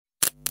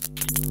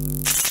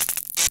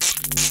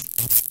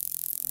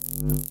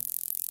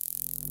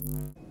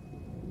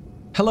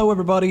Hello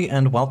everybody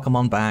and welcome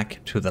on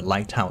back to the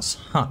Lighthouse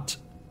Hut.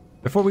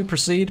 Before we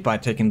proceed by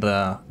taking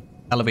the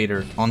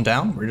elevator on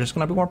down, we're just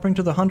going to be warping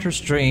to the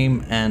Hunter's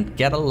Dream and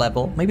get a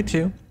level, maybe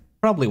two,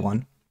 probably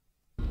one.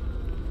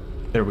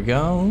 There we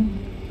go.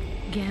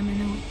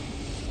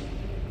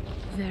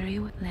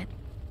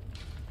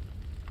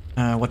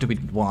 What do we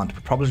want?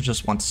 We probably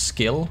just want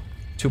skill.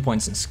 2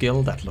 points in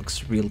skill, that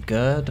looks real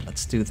good.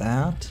 Let's do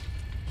that.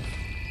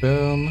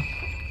 Boom.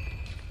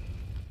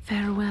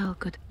 Farewell,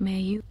 good may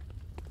you.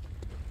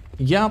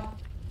 Yep,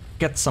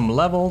 get some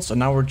levels, and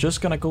now we're just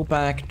gonna go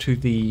back to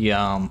the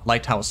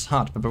Lighthouse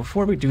Hut. But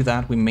before we do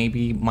that, we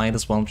might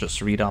as well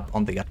just read up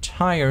on the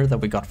attire that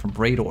we got from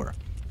Brador.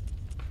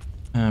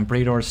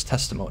 Brador's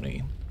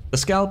testimony. The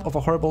scalp of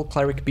a horrible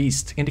cleric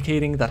beast,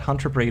 indicating that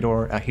Hunter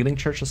Brador, a healing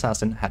church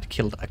assassin, had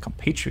killed a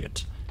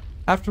compatriot.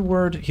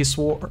 Afterward,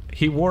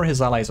 he wore his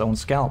ally's own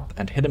scalp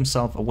and hid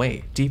himself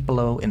away, deep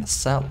below in a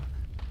cell.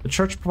 The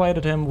church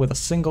provided him with a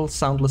single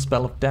soundless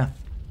bell of death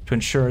to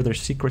ensure their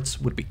secrets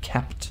would be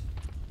kept.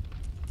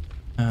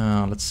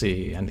 Let's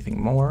see,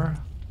 anything more?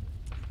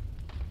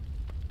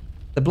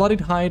 The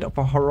bloodied hide of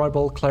a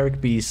horrible cleric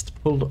beast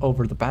pulled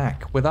over the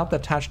back. Without the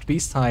attached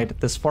beast hide,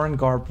 this foreign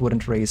garb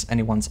wouldn't raise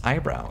anyone's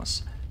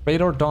eyebrows.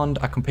 Brador donned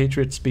a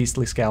compatriot's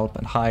beastly scalp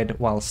and hide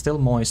while still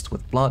moist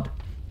with blood.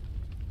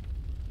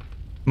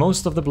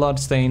 Most of the blood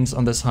stains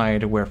on this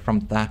hide were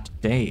from that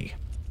day.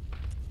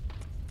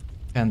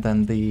 And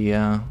then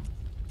the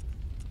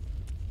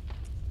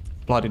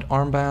bloodied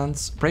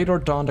armbands.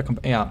 Brador donned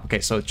a yeah,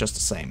 okay, so it's just the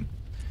same.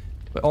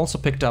 We also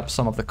picked up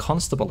some of the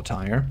constable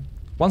attire.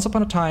 Once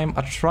upon a time,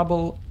 a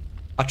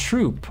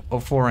troop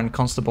of foreign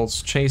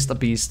constables chased a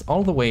beast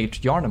all the way to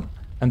Yharnam,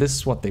 and this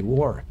is what they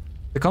wore.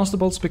 The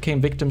constables became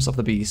victims of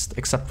the beast,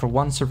 except for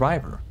one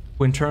survivor,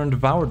 who in turn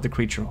devoured the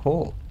creature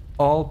whole,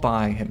 all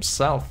by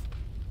himself.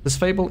 This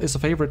fable is a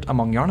favorite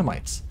among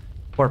Yharnamites,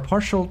 who are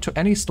partial to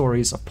any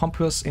stories of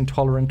pompous,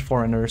 intolerant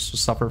foreigners who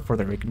suffer for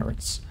their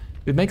ignorance.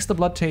 It makes the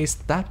blood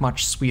taste that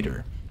much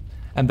sweeter.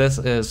 And this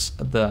is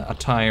the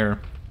attire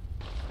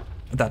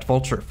that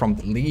Vulture from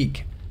the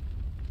League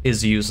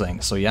is using.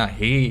 So yeah,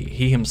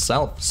 he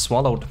himself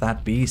swallowed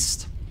that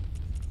beast.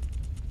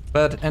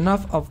 But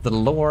enough of the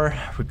lore,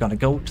 we're gonna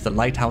go to the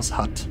Lighthouse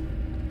Hut.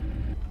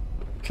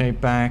 Okay,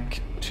 back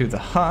to the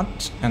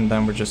hut, and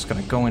then we're just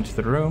gonna go into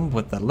the room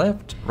with the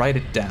lift, write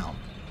it down.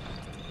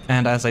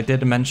 And as I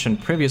did mention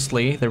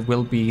previously, there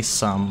will be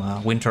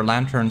some winter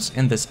lanterns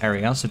in this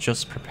area, so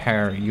just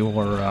prepare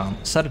your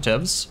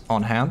sedatives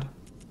on hand.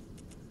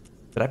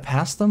 Did I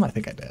pass them? I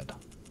think I did.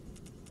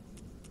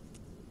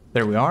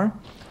 There we are.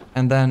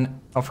 And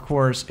then, of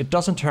course, it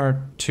doesn't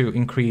hurt to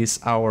increase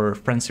our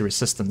frenzy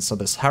resistance. So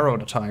this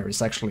harrowed attire is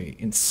actually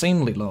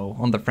insanely low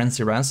on the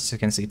frenzy res. As you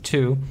can see,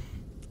 2,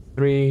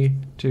 3,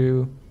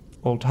 2.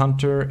 Old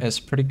Hunter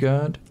is pretty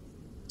good.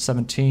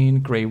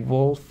 17. Grey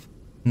Wolf.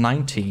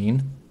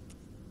 19.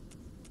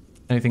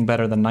 Anything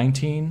better than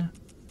 19?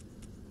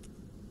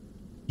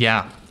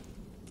 Yeah.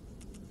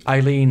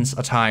 Eileen's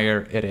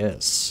attire it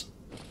is.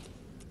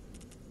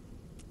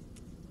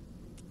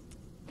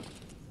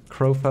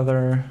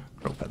 Crowfeather.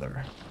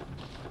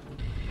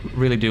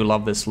 Really do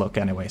love this look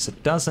anyways.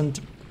 It doesn't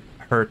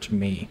hurt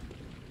me.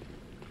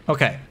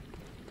 Okay.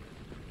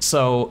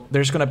 So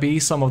there's gonna be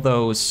some of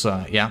those,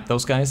 yeah,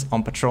 those guys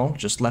on patrol.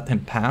 Just let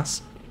him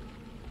pass.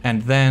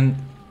 And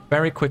then,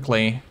 very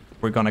quickly,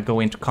 we're gonna go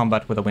into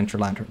combat with a Winter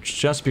Lantern.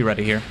 Just be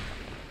ready here.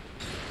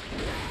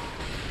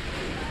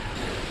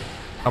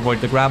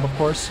 Avoid the grab, of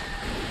course.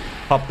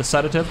 Pop the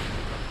sedative.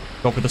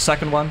 Go for the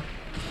second one.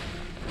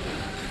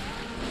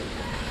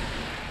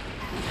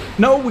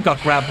 No, we got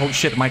grabbed. Holy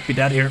shit, might be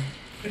dead here.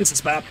 This is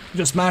bad.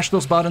 Just mash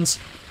those buttons.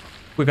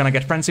 We're gonna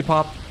get Frenzy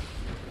Pop.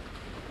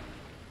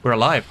 We're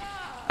alive.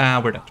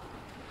 We're dead.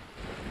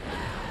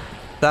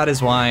 That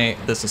is why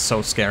this is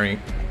so scary.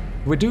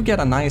 We do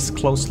get a nice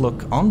close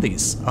look on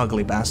these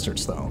ugly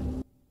bastards, though.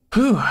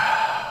 Whew.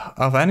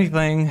 Of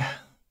anything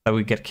that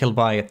we get killed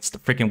by, it's the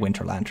freaking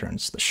Winter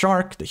Lanterns. The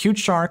shark, the huge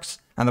sharks,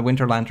 and the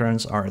Winter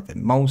Lanterns are the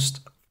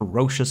most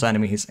ferocious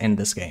enemies in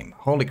this game.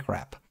 Holy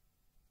crap.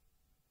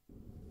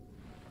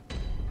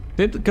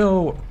 Did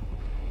go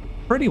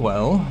pretty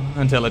well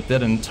until it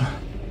didn't,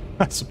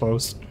 I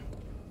suppose.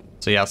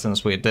 So yeah,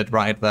 since we did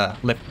ride the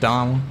lift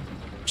down,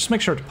 just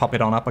make sure to pop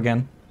it on up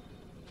again.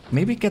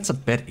 Maybe it gets a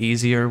bit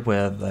easier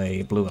with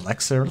a blue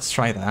elixir. Let's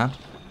try that.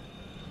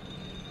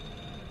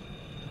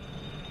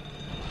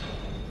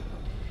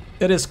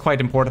 It is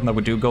quite important that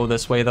we do go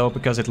this way though,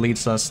 because it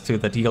leads us to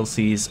the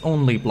DLC's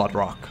only Blood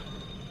Rock.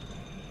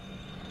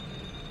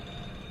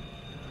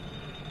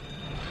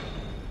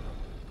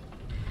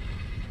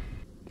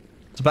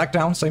 So back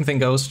down, same thing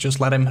goes, just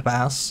let him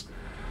pass.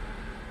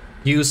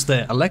 Use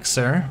the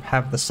elixir,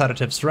 have the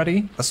sedatives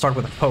ready. Let's start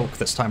with a poke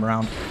this time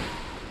around.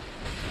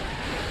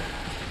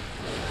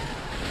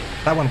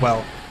 That went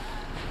well.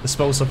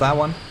 Dispose of that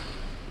one.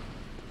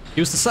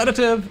 Use the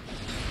sedative.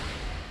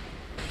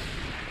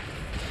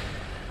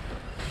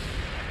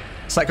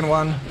 Second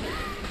one.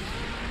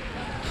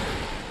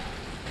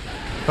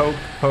 Poke,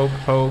 poke,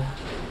 poke.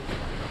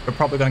 We're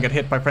probably gonna get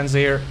hit by Frenzy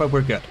here, but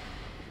we're good.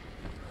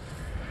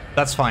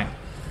 That's fine.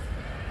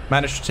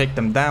 Managed to take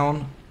them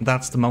down.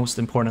 That's the most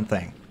important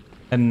thing.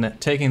 And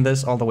taking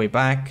this all the way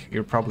back,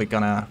 you're probably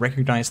gonna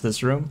recognize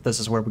this room. This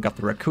is where we got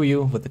the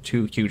Rakuyu with the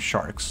 2 huge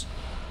sharks.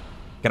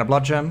 Get a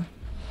blood gem.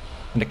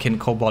 And the Kin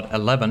Cobalt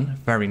 11.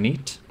 Very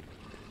neat.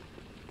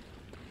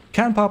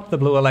 Can pop the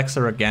blue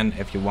elixir again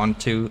if you want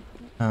to.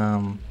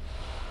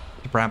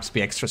 Perhaps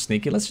be extra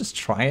sneaky. Let's just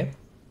try it.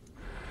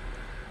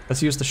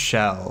 Let's use the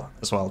shell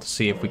as well to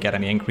see if we get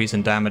any increase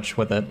in damage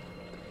with it.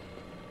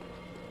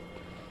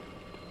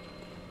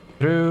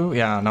 Through.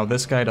 Yeah, now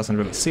this guy doesn't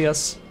really see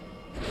us.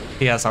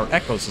 He has our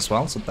echoes as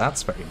well, so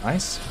that's very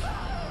nice.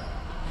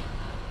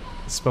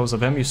 Dispose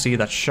of him. You see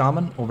that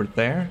shaman over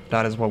there.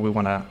 That is what we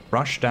want to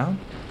rush down.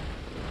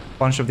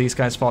 Bunch of these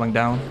guys falling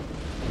down.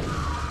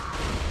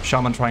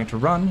 Shaman trying to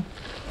run.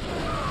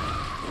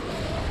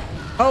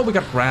 Oh, we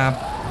got grabbed.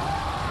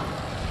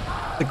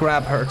 The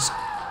grab hurts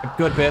a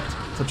good bit,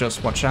 so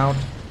just watch out.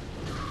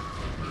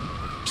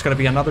 There's gonna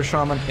be another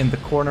shaman in the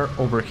corner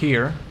over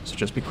here, so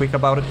just be quick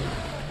about it.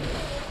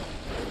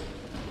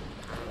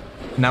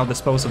 Now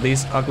dispose of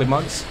these ugly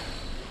mugs.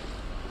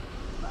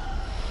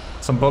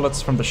 Some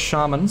bullets from the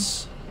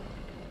shamans.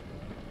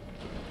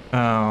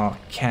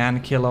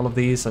 Can kill all of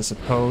these, I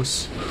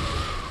suppose.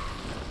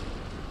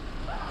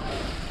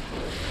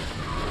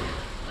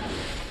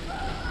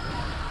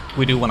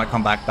 We do want to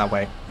come back that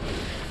way.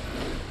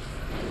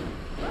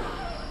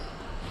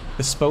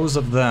 Dispose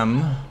of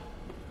them.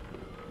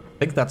 I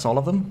think that's all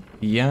of them.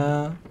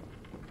 Yeah.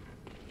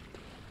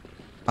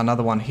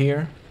 Another one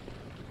here.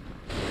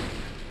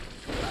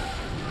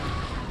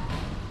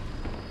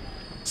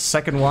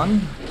 Second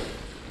one.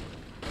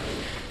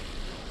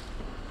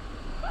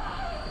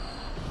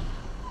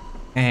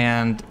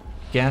 And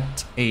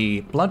get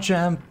a blood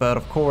gem, but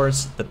of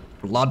course the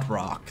blood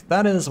rock.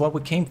 That is what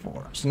we came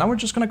for. So now we're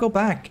just gonna go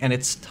back and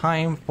it's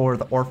time for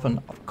the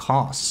Orphan of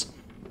Cause.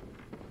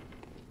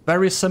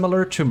 Very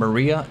similar to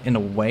Maria in a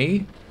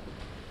way.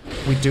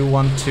 We do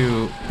want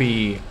to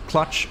be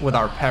clutch with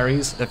our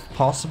parries if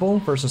possible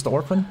versus the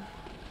Orphan.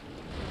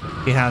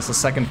 He has a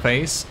second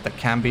phase that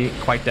can be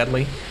quite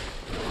deadly.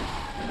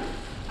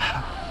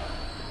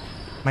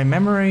 My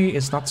memory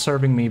is not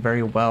serving me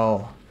very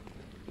well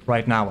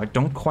right now. I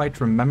don't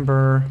quite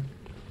remember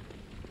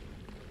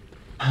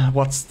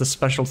what's the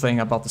special thing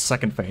about the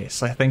second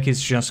phase. I think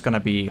he's just gonna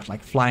be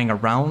like flying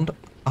around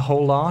a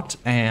whole lot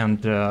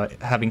and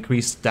have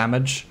increased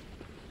damage.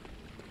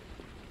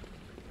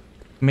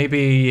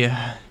 Maybe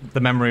the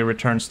memory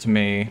returns to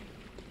me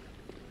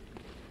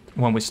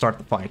when we start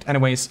the fight.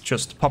 Anyways,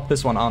 just pop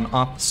this one on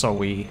up so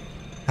we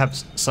have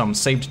some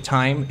saved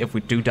time if we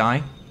do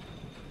die.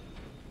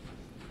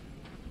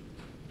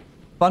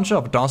 Bunch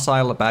of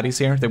docile baddies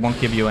here. They won't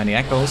give you any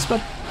echoes,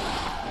 but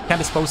can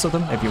dispose of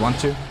them if you want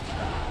to.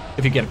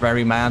 If you get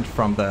very mad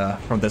from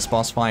this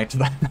boss fight,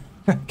 that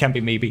can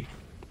be maybe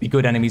be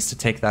good enemies to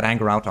take that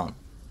anger out on.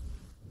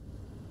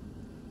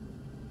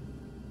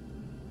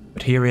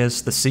 But here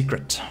is the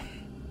secret.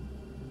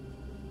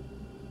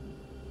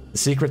 The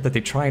secret that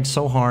they tried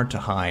so hard to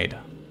hide.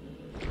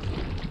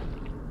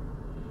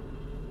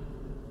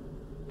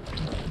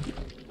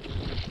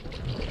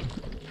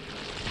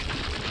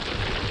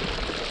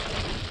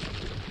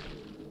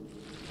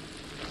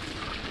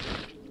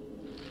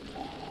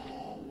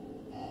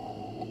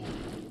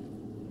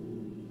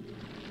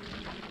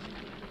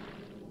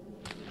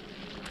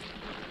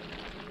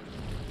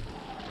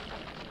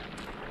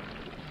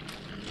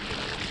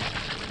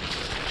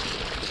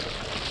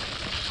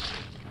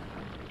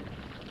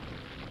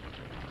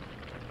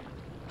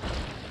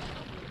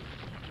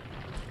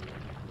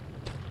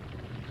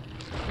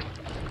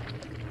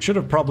 Should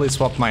have probably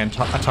swapped my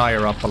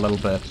attire up a little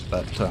bit,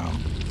 but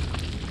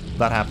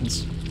that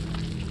happens.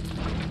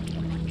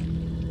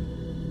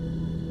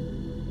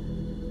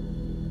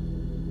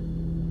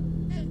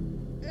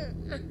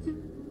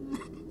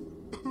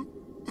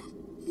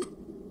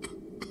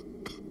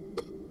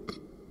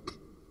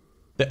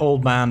 The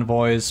old man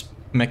voice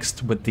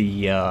mixed with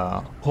the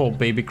whole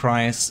baby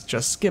cries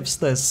just gives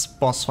this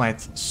boss fight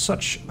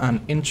such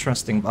an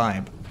interesting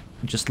vibe.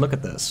 Just look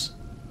at this.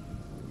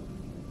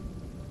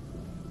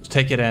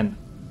 Take it in.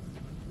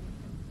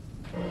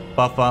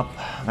 Buff up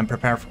and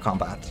prepare for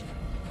combat.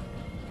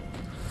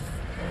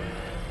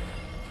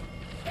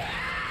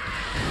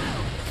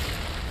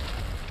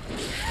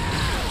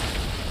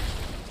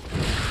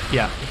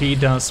 Yeah, he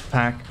does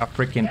pack a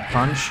freaking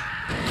punch.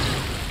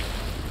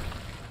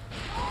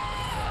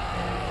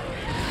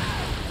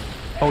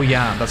 Oh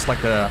yeah, that's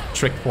like the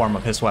trick form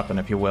of his weapon,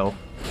 if you will.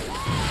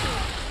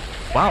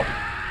 Wow.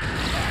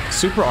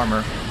 Super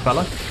armor,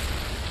 fella.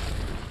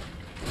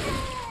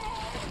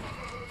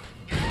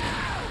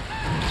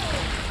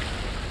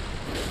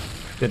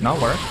 Did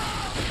not work.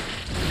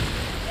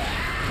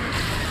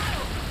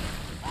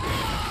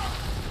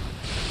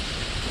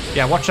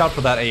 Yeah, watch out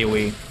for that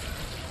AoE.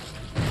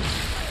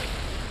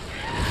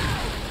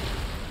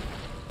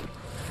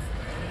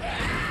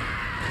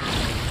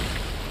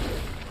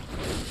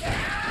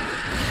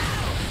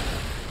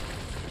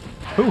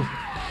 Ooh.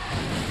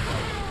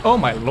 Oh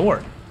my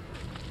lord.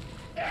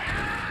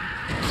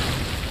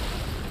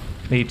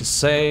 Need to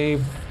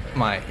save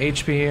my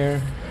HP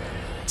here.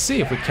 Let's see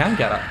if we can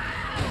get a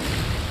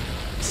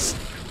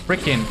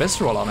freaking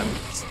visceral on him.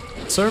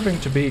 It's serving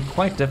to be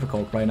quite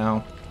difficult right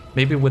now.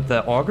 Maybe with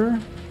the auger?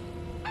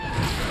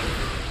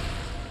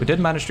 We did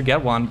manage to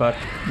get one, but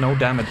no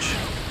damage.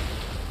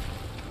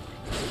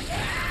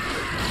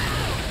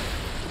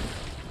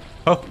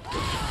 Oh.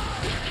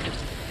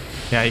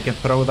 Yeah, he can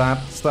throw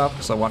that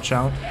stuff, so watch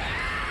out.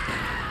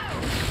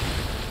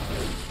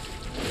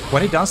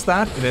 When he does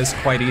that, it is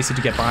quite easy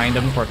to get behind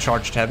him for a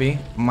charged heavy.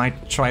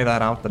 Might try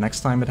that out the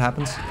next time it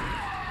happens.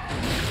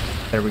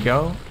 There we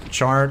go.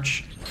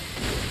 Charge.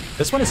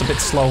 This one is a bit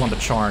slow on the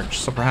charge,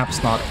 so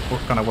perhaps not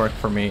gonna work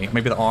for me.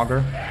 Maybe the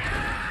auger.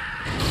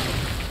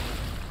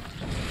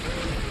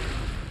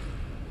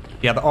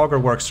 Yeah, the auger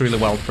works really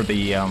well for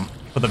the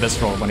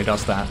visceral when he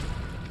does that.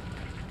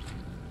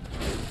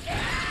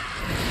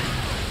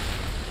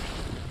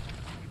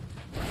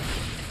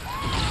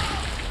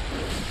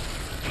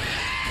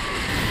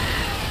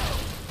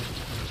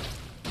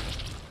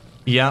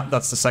 Yeah,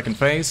 that's the second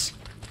phase.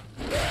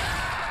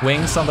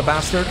 Wings on the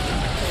bastard.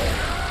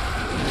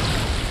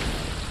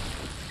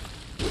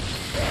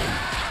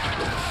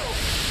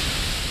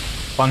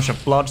 Bunch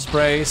of blood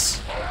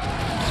sprays.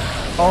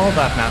 All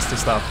that nasty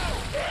stuff.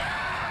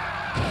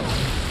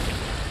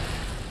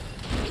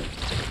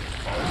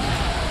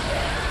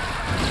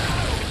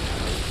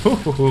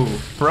 Hoo,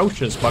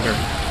 ferocious bugger.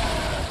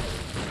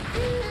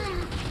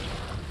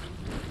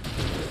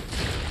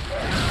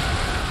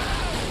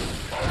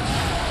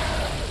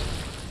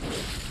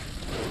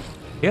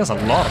 He has a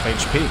lot of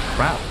HP,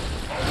 crap.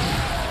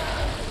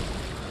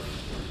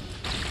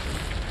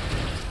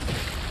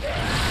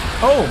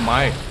 Oh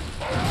my.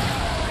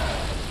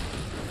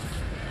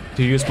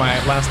 To use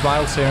my last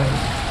vials here.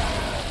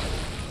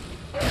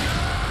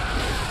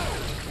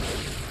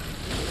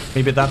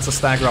 Maybe that's a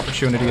stagger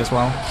opportunity as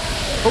well.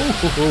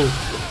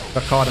 Oh,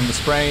 got caught in the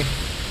spray.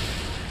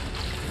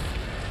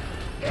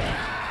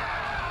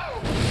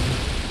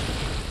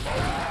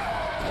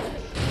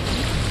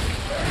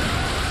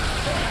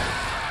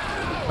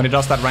 When he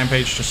does that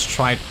rampage, just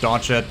try to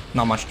dodge it.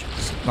 Not much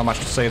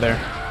to say there.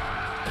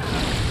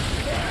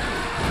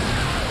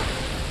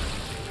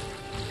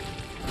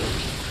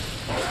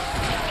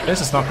 This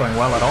is not going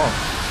well at all.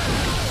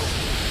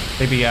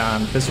 Maybe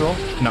visceral?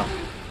 No.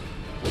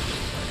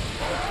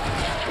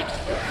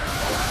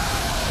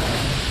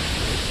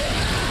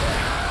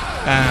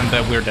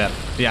 And we're dead.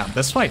 Yeah,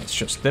 this fight is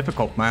just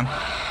difficult, man.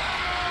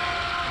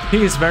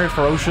 He is very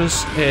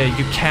ferocious.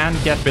 You can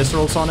get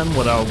viscerals on him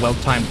with a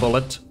well-timed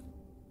bullet.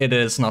 It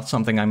is not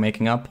something I'm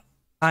making up.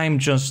 I'm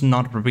just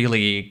not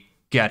really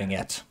getting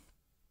it.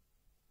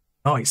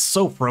 Oh, he's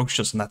so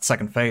ferocious in that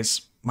second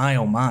phase. My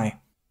oh my.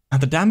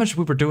 And the damage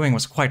we were doing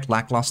was quite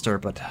lackluster,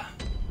 but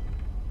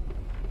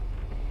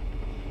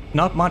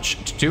not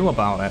much to do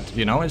about it,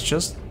 you know? It's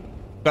just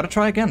gotta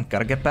try again,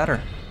 gotta get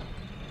better.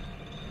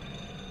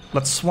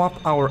 Let's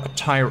swap our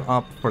attire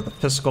up for the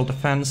physical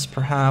defense,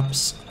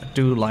 perhaps. I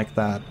do like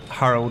that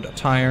harrowed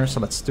attire, so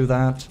let's do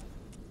that.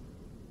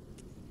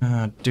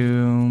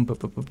 Doom, boom,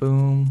 boom, boom,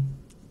 boom.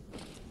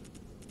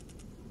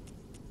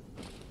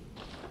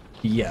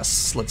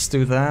 Yes, let's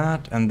do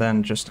that, and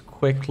then just a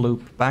quick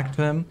loop back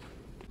to him.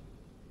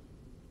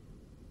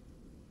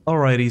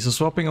 Alrighty, so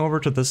swapping over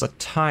to this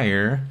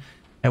attire,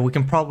 and we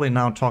can probably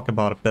now talk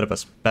about a bit of a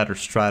better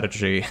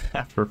strategy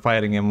after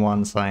fighting him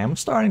once. I am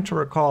starting to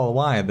recall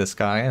why this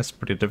guy is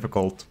pretty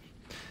difficult.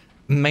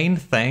 Main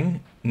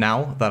thing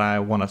now that I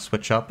want to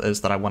switch up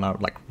is that I want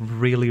to like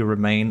really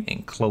remain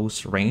in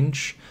close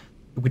range.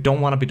 We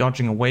don't want to be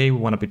dodging away, we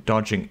want to be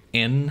dodging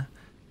in.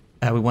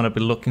 We want to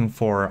be looking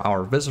for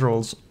our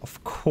viscerals,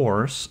 of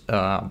course.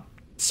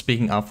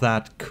 Speaking of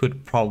that,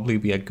 could probably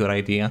be a good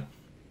idea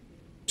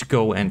to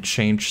go and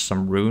change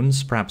some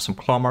runes, perhaps some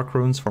claw mark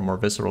runes for more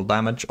visceral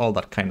damage, all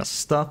that kind of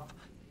stuff.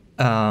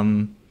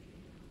 The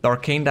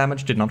arcane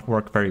damage did not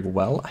work very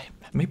well.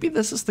 Maybe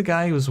this is the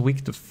guy who's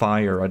weak to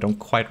fire, I don't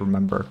quite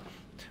remember.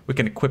 We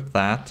can equip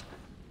that,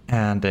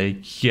 and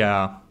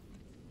yeah.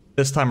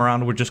 This time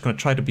around, we're just going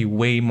to try to be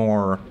way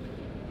more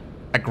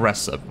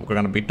aggressive. We're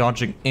going to be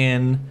dodging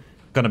in,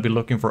 going to be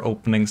looking for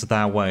openings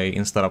that way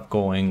instead of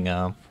going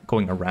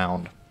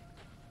around.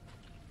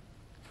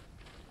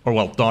 Or,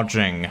 well,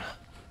 dodging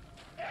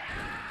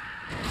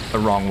the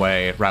wrong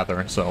way,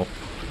 rather. So, when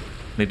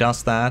he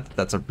does that,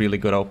 that's a really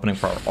good opening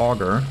for our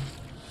auger.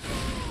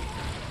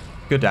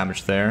 Good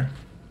damage there.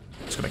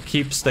 Just going to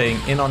keep staying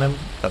in on him.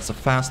 That's a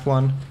fast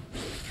one.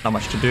 Not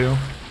much to do.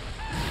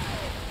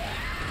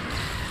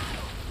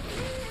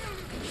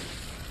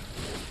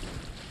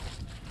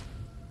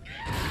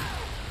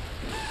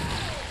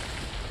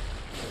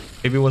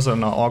 Maybe it was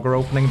an auger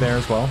opening there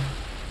as well.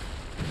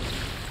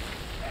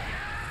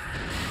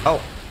 Oh,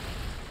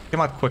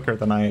 came out quicker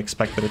than I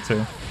expected it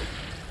to.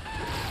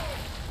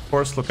 Of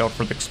course, look out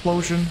for the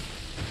explosion.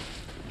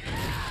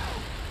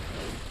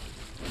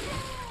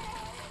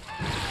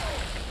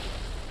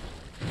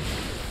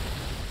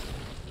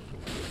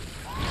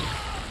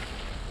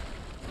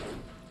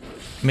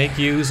 Make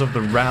use of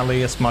the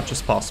rally as much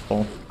as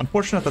possible.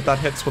 Unfortunate that that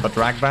hits with a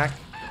drag back.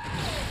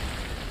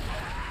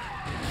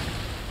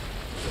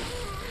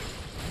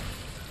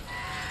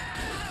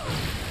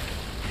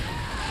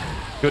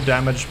 Good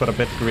damage, but a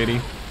bit greedy.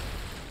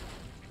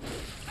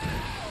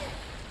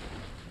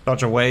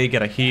 Dodge away,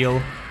 get a heal.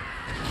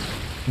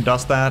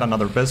 Does that,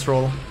 another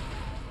visceral.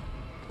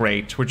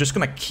 Great, we're just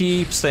gonna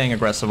keep staying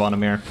aggressive on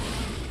him here.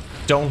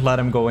 Don't let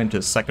him go into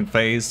his second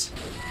phase.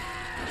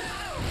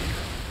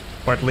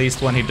 Or at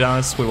least when he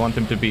does, we want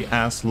him to be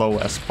as low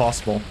as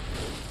possible.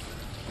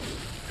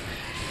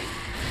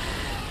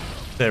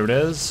 There it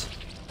is.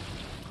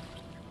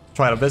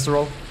 Try the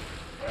visceral.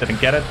 Didn't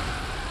get it.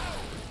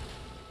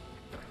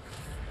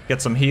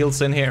 Get some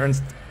heals in here,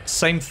 and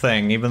same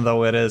thing, even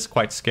though it is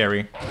quite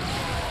scary.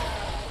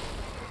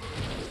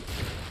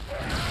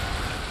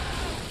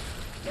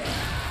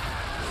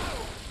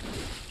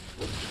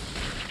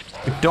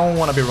 We don't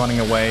want to be running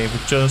away, we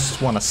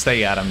just want to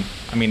stay at him.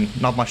 I mean,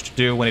 not much to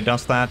do when he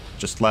does that,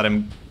 just let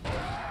him...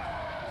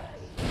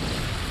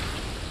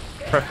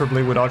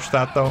 Preferably we dodge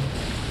that though.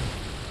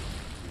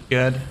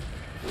 Good.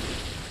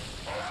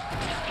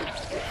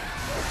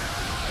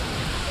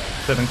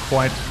 Didn't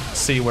quite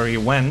see where he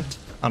went.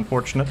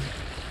 Unfortunate.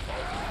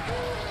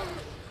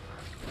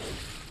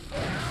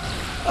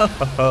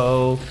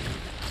 Oh,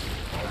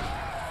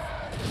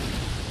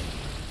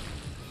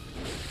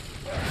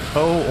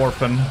 oh,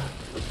 Orphan.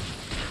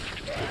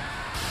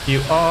 You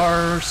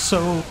are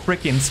so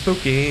freaking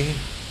spooky.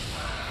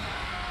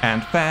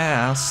 And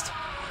fast.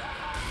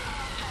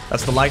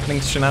 That's the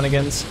lightning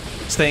shenanigans.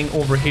 Staying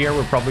over here,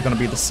 we're probably gonna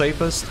be the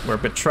safest. We're a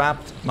bit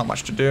trapped, not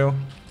much to do.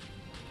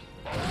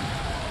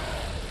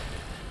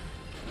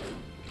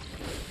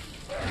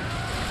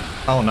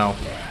 Oh no.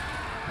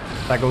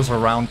 That goes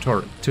around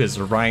to his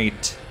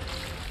right.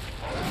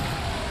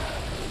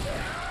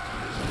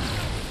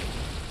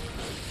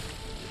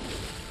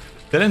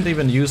 Didn't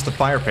even use the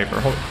fire paper,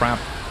 holy crap.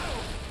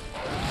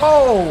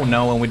 Oh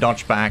no, and we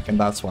dodge back and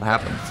that's what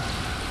happens.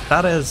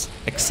 That is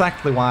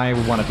exactly why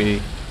we want to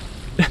be...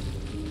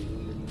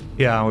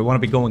 Yeah, we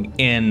want to be going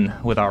in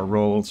with our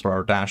rolls or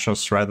our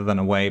dashes rather than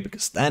away,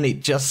 because then it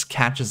just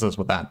catches us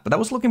with that. But that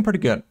was looking pretty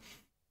good.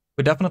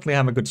 We definitely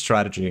have a good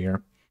strategy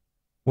here.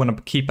 Want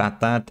to keep at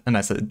that, and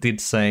as I did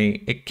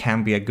say, it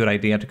can be a good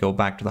idea to go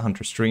back to the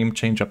Hunter stream,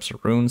 change up some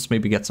runes,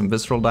 maybe get some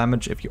visceral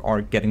damage if you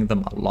are getting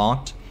them a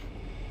lot.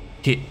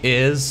 He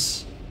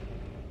is...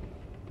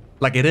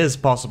 Like, it is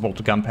possible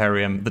to gun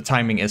parry him, the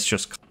timing is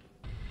just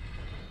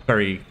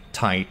very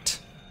tight.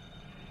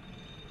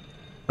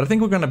 But I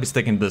think we're going to be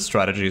sticking to this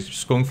strategy,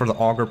 just going for the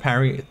auger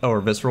parry or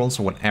visceral,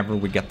 so whenever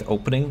we get the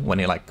opening, when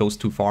he like goes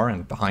too far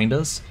and behind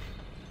us.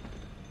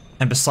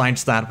 And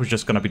besides that, we're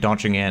just going to be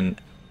dodging in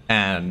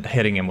and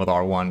hitting him with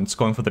R1.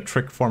 Going for the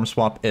trick form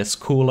swap is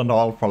cool and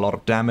all for a lot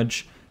of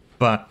damage,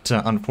 but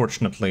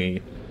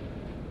unfortunately,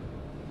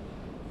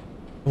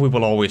 we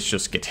will always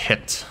just get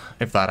hit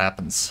if that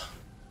happens.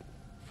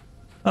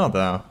 Oh,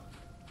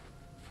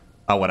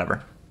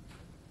 whatever.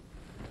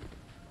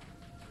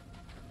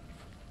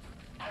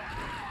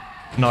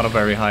 Not a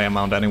very high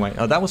amount anyway.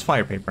 Oh, that was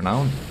fire paper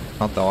now,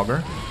 not the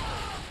auger.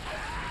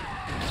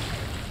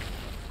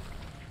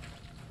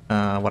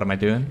 What am I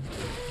doing?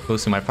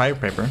 Boosting my fire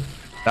paper.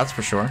 That's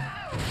for sure.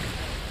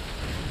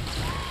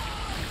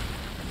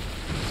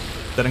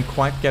 Didn't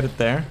quite get it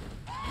there.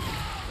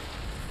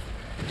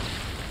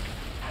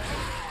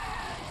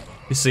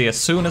 You see, as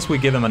soon as we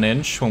give him an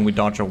inch, when we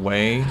dodge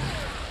away,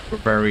 we're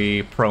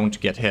very prone to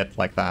get hit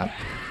like that.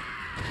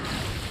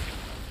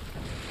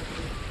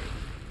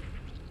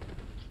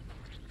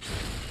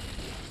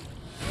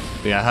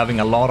 But yeah, having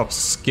a lot of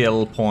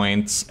skill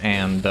points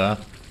and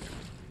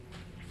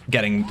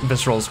getting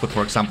viscerals with,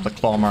 for example, the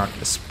claw mark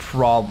is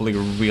probably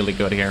really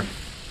good here.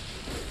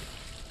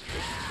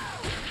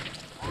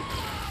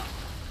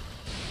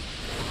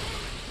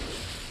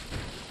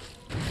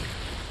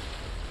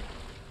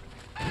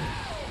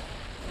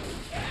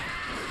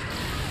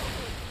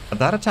 But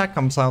that attack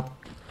comes out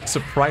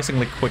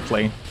surprisingly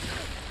quickly.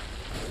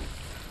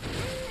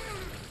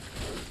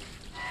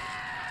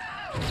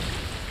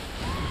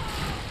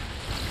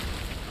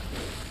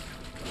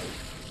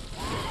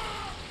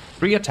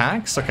 Three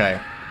attacks? Okay.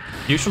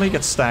 Usually he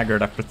gets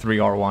staggered after 3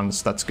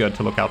 R1s, that's good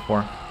to look out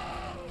for.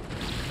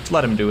 Just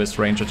let him do his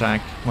range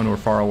attack when we're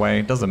far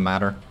away, doesn't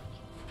matter.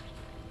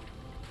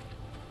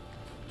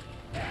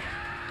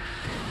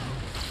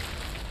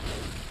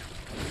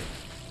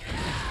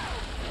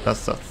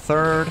 That's the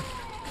third.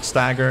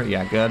 Stagger,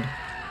 yeah, good.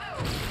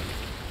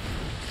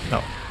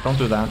 No, don't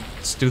do that.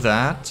 Let's do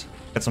that.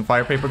 Get some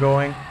fire paper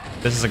going.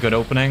 This is a good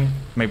opening.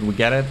 Maybe we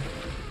get it.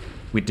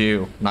 We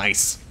do.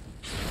 Nice.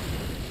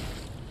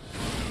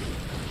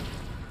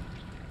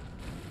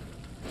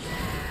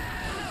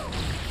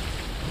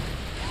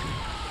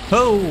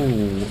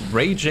 Oh,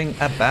 raging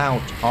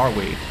about, are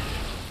we?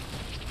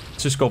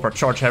 Let's just go for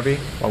charge heavy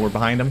while we're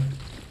behind him.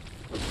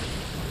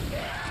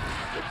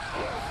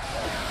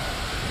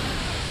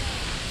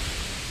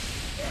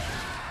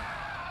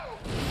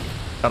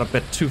 Got a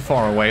bit too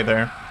far away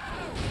there.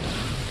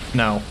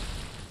 No.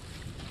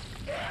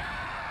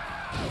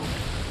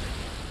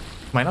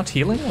 Am I not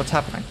healing? What's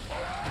happening?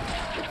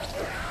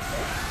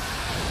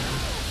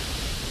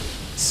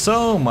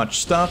 So much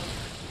stuff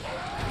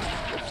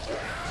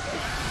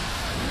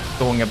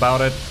going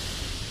about it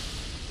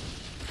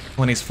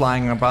when he's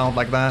flying about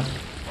like that.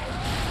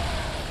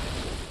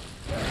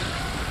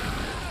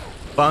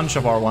 Bunch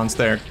of R1s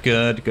there.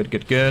 Good, good,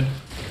 good, good.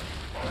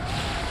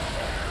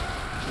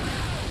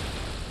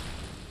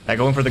 Yeah,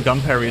 going for the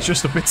gun parry is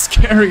just a bit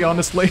scary,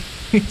 honestly.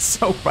 He's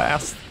so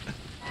fast.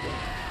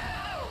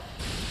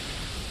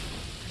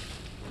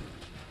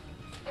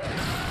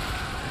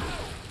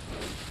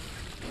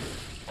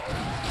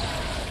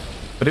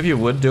 But if you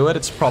would do it,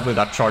 it's probably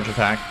that charge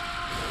attack.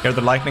 Here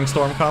the lightning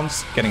storm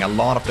comes, getting a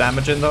lot of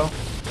damage in though.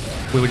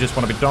 We would just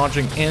want to be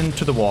dodging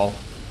into the wall.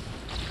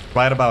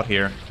 Right about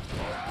here.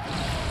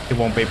 He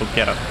won't be able to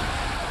get it.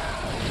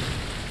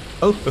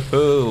 Oh ho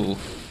ho.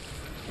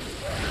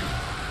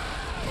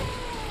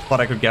 Thought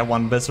I could get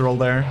one visceral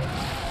there.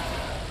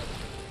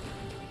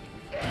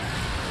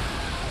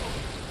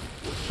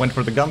 Went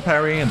for the gun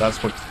parry, and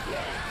that's what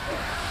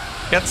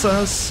gets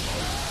us.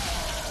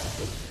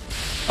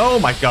 Oh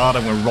my god,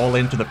 and we roll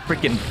into the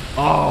freaking...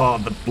 Oh,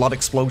 the blood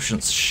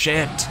explosions.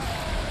 Shit.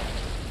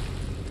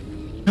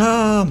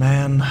 Oh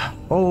man.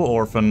 Oh,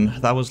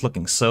 Orphan. That was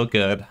looking so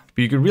good.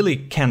 But you really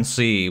can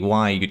see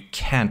why you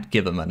can't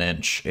give him an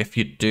inch. If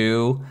you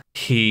do,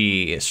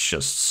 he is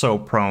just so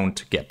prone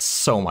to get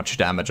so much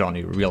damage on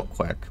you real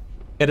quick.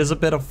 It is a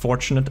bit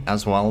unfortunate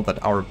as well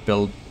that our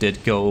build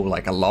did go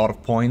like a lot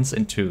of points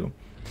into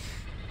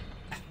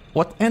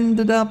what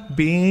ended up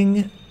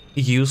being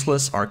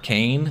useless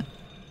arcane.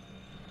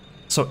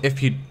 So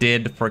if you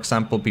did, for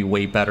example, be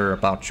way better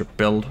about your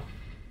build,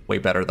 way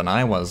better than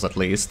I was at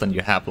least, then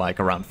you have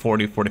like around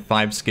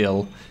 40-45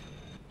 skill.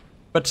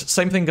 But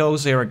same thing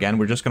goes here again,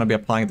 we're just going to be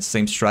applying the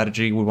same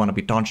strategy. We want to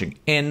be dodging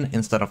in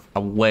instead of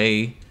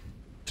away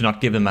to not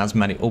give him as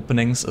many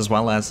openings, as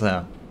well as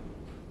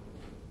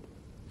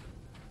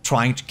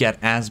trying to get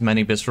as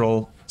many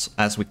viscerals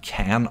as we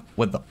can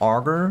with the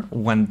auger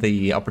when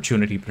the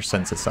opportunity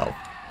presents itself.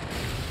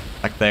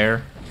 Like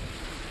there.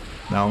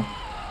 No.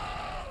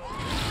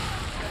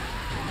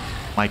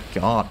 My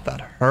god, that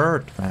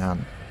hurt,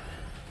 man.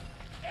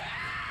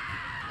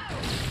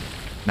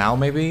 Now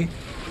maybe?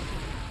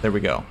 There we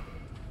go.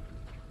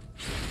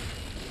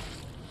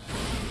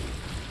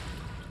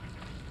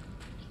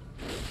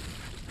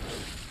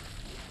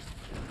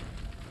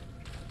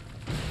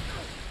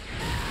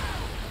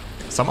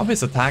 Some of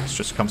his attacks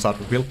just comes out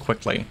real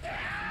quickly.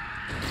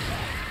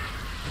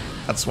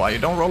 That's why you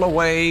don't roll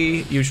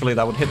away. Usually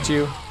that would hit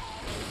you.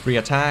 3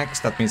 attacks,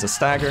 that means a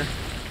stagger.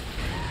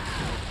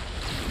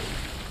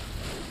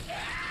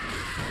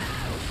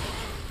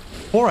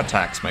 Four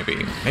attacks,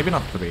 maybe. Maybe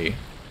not 3.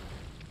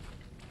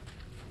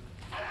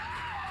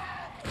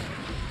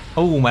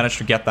 Oh, managed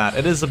to get that.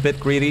 It is a bit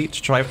greedy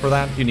to try for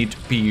that. You need to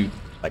be,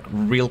 like,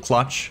 real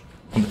clutch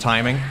on the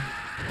timing.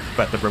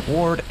 But the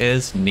reward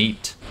is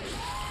neat.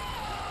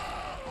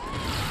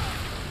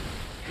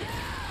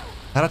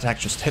 That attack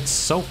just hits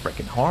so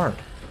freaking hard.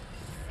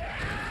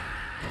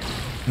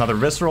 Another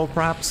visceral,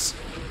 perhaps?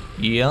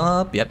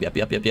 Yup.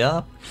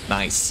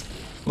 Nice.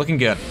 Looking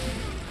good.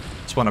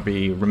 Just want to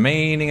be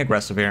remaining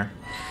aggressive here.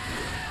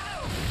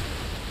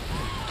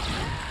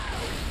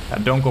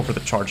 Don't go for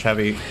the charge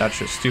heavy. That's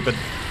just stupid.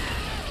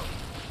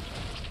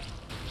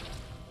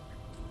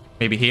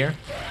 Maybe here?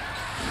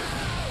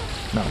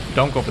 No,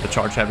 don't go for the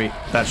charge heavy.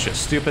 That's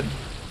just stupid.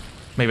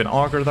 Maybe an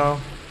auger, though.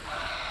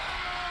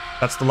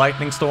 That's the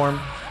lightning storm.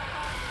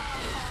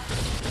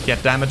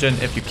 Get damage in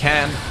if you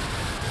can,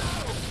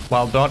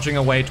 while dodging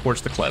away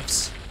towards the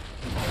cliffs.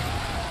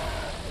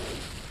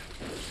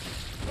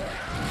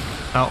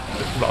 Oh,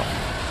 well.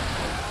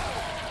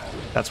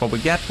 That's what we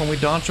get when we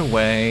dodge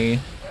away.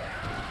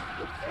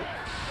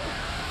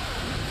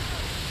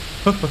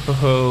 Ho ho ho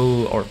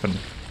ho, Orphan.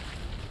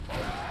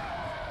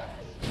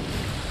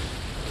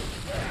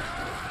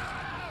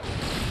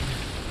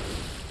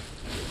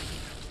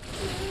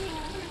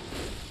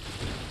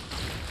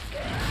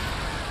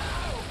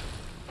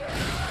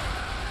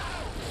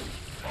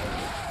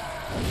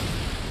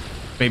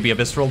 Maybe a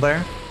visceral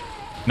there?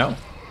 No.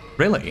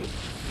 Really?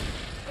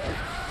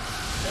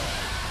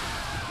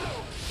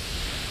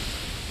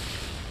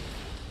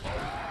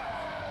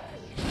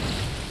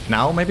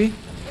 Now, maybe?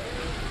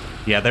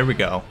 Yeah, there we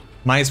go.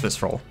 Nice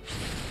visceral.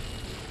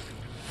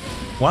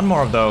 One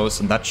more of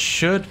those, and that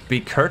should be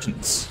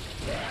curtains.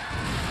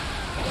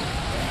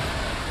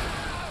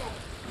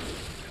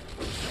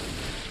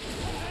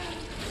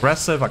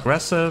 Aggressive,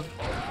 aggressive.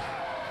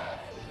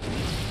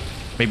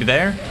 Maybe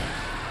there?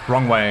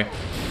 Wrong way.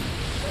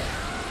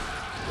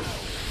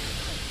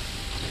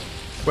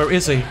 Where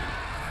is he?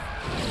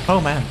 Oh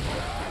man.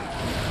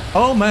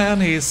 Oh man,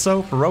 he's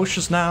so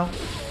ferocious now.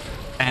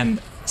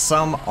 And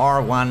some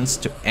R1s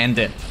to end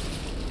it.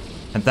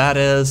 And that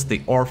is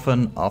the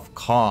Orphan of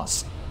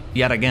Cause.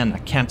 Yet again, I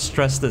can't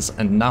stress this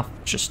enough.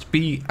 Just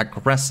be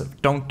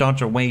aggressive. Don't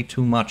dodge away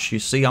too much. You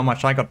see how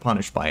much I got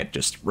punished by it.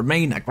 Just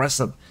remain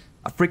aggressive.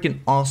 A freaking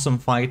awesome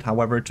fight,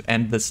 however, to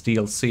end this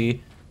DLC.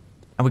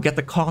 And we get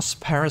the Cos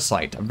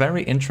Parasite, a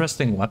very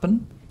interesting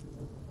weapon.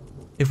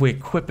 If we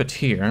equip it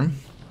here,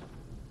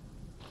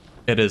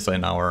 it is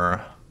in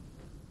our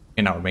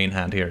main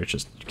hand here. It's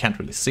just you can't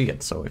really see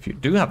it. So if you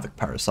do have the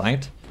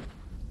Parasite,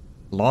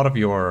 a lot of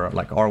your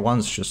like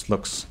R1s just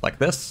looks like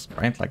this,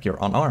 right? Like you're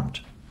unarmed.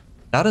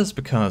 That is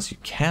because you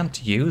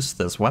can't use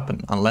this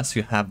weapon unless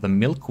you have the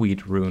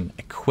Milkweed rune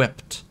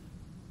equipped.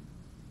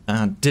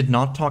 Did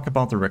not talk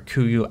about the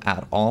Rakuyu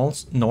at all,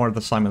 nor the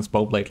Simon's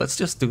Bowblade. Let's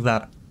just do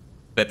that a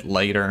bit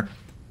later.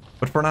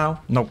 But for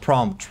now, no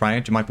prompt,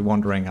 right? You might be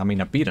wondering, I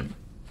mean, I beat him.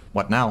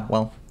 What now?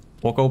 Well,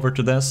 walk over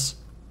to this,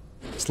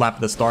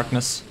 slap this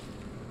darkness.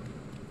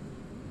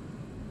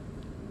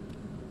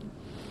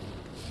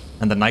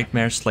 And the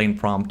Nightmare Slain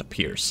prompt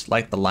appears.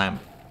 Light the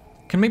lamp.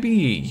 Can maybe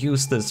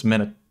use this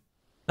minute...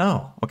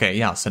 Oh, okay,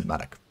 yeah,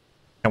 cinematic.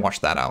 Can watch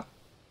that out.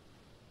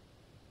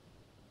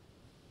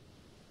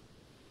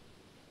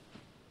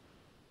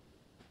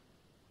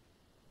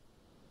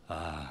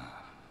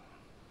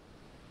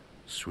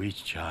 Sweet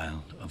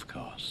child of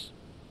Kos,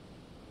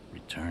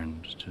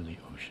 returned to the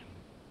ocean.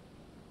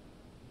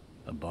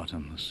 A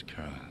bottomless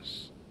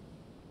curse,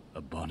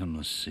 a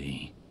bottomless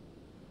sea,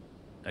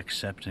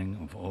 accepting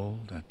of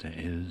all that there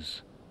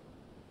is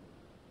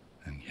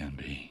and can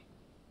be.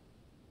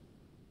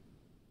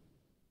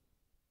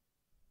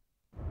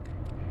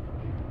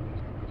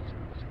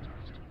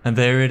 And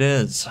there it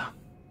is.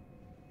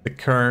 The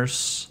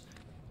curse.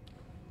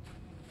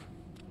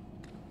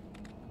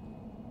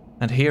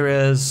 And here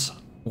is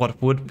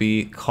what would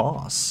be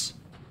Kos.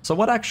 So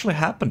what actually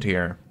happened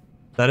here?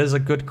 That is a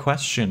good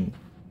question.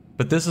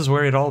 But this is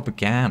where it all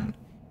began.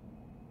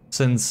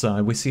 Since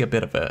we see a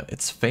bit of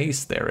its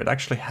face there, it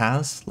actually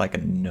has like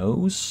a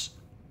nose,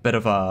 bit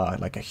of a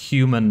like a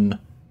human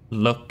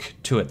look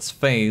to its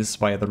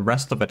face, while the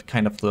rest of it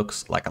kind of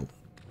looks like a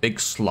big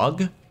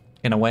slug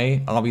in a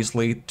way.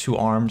 Obviously 2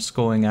 arms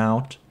going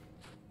out,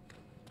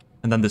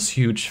 and then this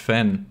huge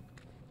fin.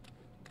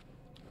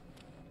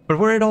 But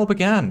where it all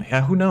began,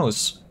 yeah, who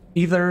knows?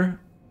 Either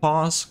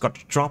Kos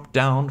got dropped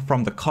down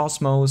from the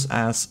cosmos,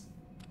 as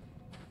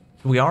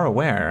we are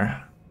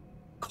aware.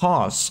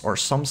 Kos, or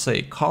some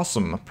say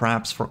Cosm,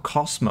 perhaps for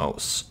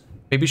cosmos.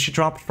 Maybe she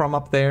dropped from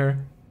up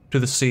there to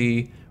the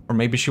sea, or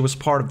maybe she was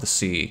part of the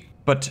sea.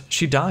 But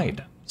she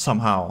died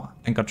somehow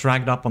and got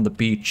dragged up on the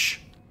beach.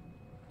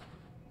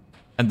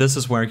 And this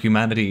is where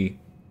humanity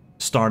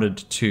started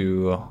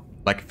to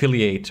like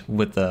affiliate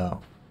with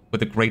the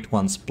Great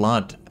One's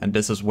blood, and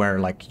this is where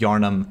like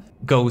Yharnam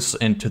goes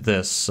into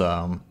this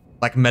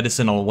like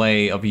medicinal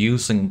way of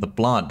using the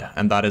blood,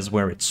 and that is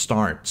where it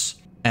starts.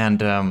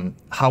 And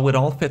how it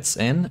all fits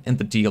in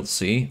the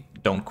DLC,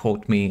 don't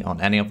quote me on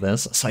any of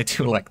this, as I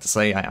do like to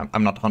say,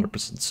 I'm not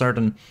 100%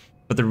 certain,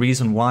 but the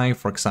reason why,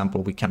 for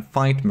example, we can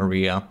fight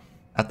Maria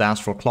at the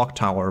Astral Clock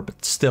Tower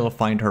but still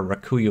find her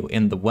Rakuyu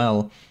in the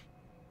well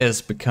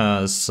is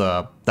because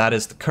that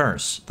is the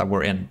curse that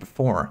we're in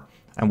before.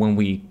 And when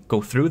we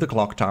go through the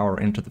clock tower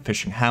into the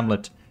fishing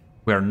hamlet,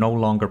 we are no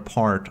longer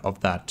part of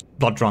that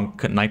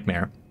blood-drunk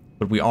nightmare,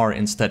 but we are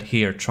instead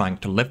here trying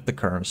to lift the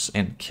curse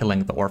in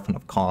killing the Orphan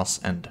of Kos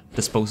and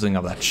disposing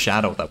of that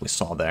shadow that we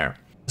saw there.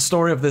 The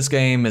story of this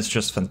game is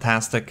just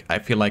fantastic. I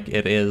feel like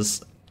it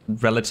is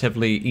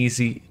relatively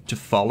easy to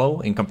follow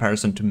in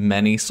comparison to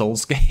many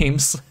Souls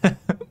games.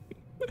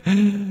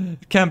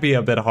 It can be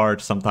a bit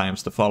hard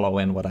sometimes to follow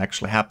in what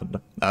actually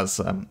happened, as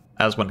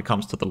when it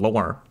comes to the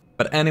lore.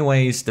 But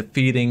anyways,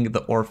 defeating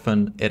the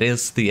Orphan, it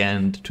is the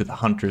end to the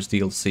Hunter's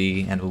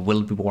DLC, and we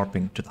will be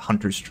warping to the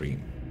Hunter's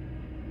Stream.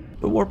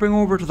 But warping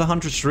over to the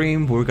Hunter's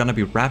Stream, we're gonna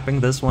be wrapping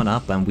this one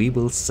up, and we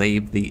will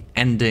save the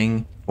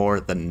ending for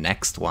the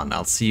next one.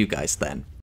 I'll see you guys then.